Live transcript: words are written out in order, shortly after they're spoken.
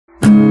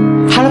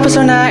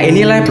mempesona,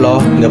 ini live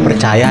loh. Nggak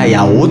percaya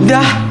ya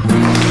udah.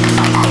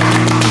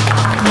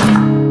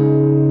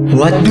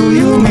 What do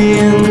you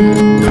mean?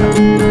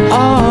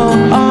 Oh,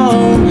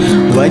 oh,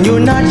 when you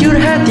nod your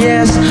head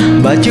yes,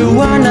 but you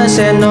wanna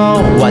say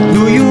no. What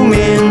do you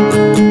mean?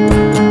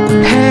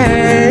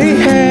 Hey,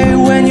 hey,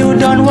 when you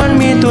don't want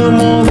me to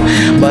move,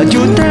 but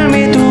you tell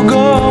me to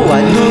go.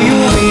 What do you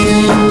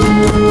mean?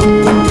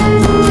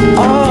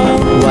 Oh,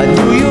 what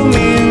do you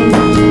mean?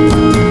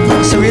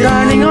 So we're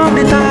running off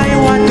the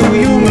time. What do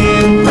you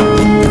mean?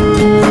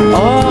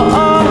 Oh,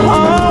 oh,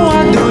 oh,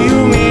 what do you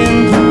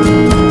mean?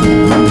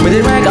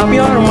 Better make up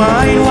your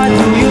mind. What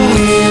do you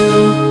mean?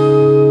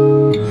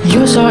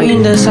 You're so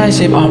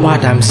indecisive of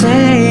what I'm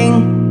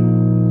saying,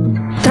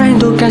 trying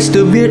to catch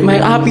the beat,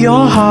 make up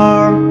your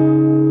heart.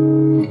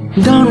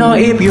 Don't know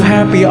if you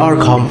happy or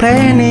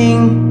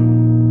complaining.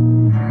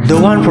 The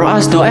one for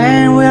us to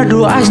end, where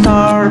do I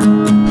start?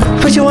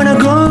 First you wanna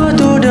go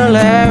to the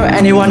left,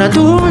 and you wanna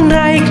turn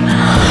right.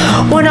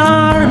 Wanna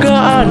argue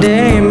all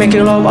day,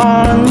 making love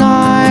all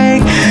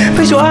night.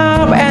 First you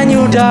up and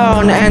you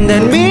down, and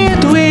then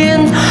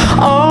between.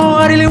 Oh,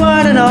 I really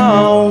wanna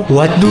know,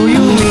 what do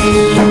you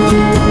mean?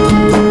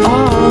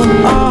 Oh,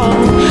 oh,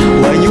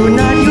 when you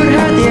nod your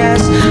head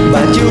yes,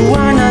 but you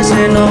wanna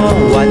say no.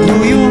 What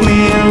do you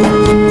mean?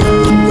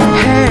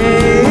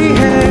 Hey,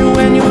 hey,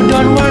 when you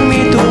don't want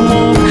me to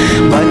move,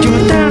 but you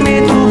tell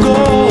me to go.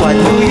 What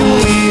do you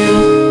mean?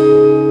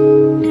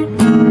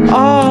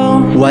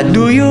 Oh, what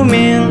do you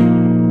mean?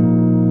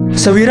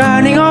 So we're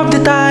running off the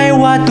time.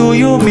 What do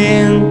you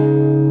mean?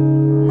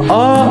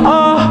 Oh,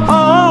 oh,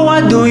 oh,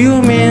 what do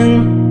you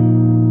mean?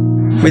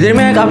 Better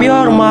make up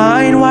your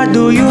mind. What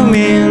do you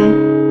mean?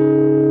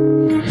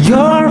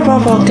 You're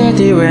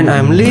provocative when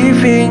I'm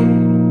leaving,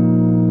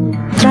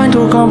 trying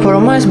to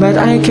compromise but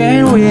I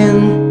can't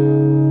win.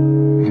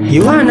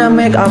 You wanna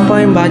make a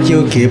point but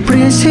you keep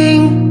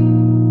pressing.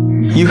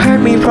 You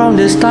hurt me from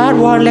the start,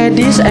 won't let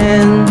this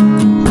end.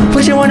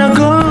 First you wanna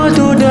go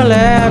to the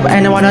left,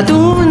 and I wanna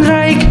turn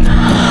right.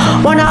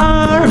 Wanna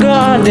argue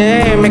all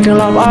day, making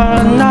love all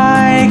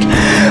night.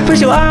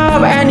 First you up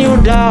and you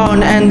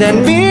down, and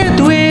then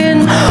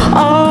between.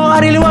 Oh, I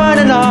really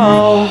wanna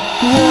know.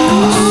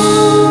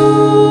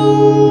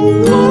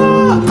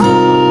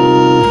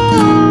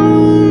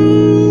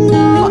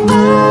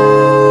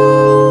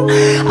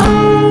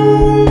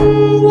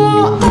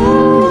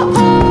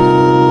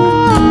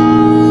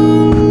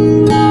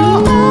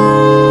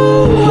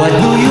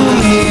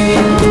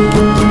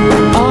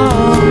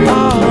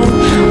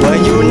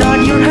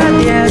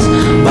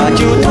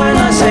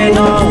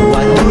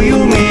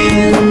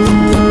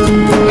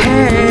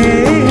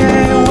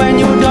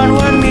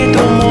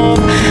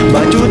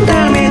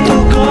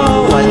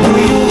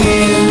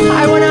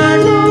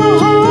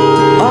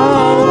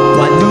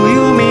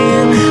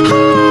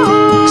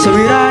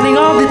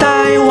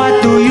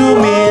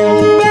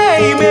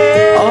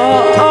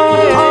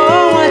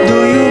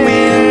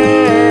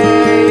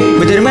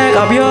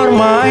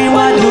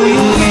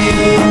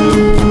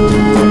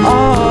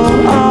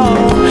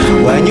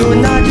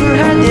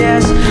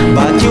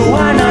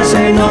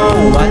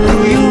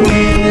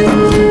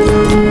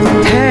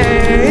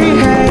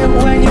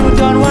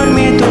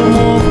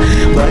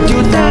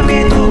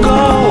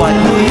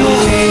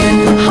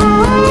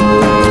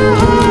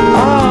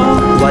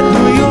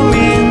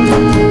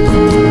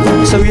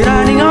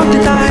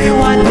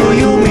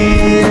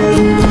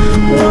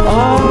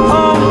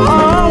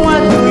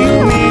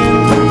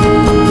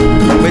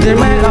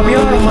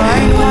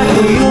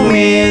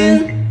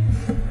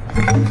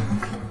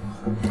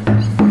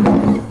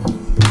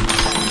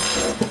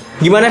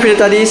 Gimana video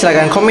tadi?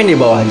 Silahkan komen di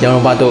bawah.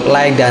 Jangan lupa untuk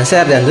like dan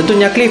share, dan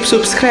tentunya klik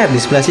subscribe di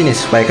sebelah sini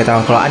supaya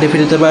ketahuan kalau ada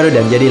video terbaru,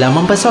 dan jadilah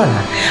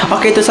mempesona.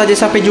 Oke, itu saja,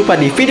 sampai jumpa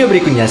di video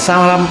berikutnya.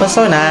 Salam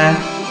pesona.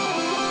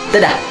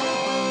 Dadah.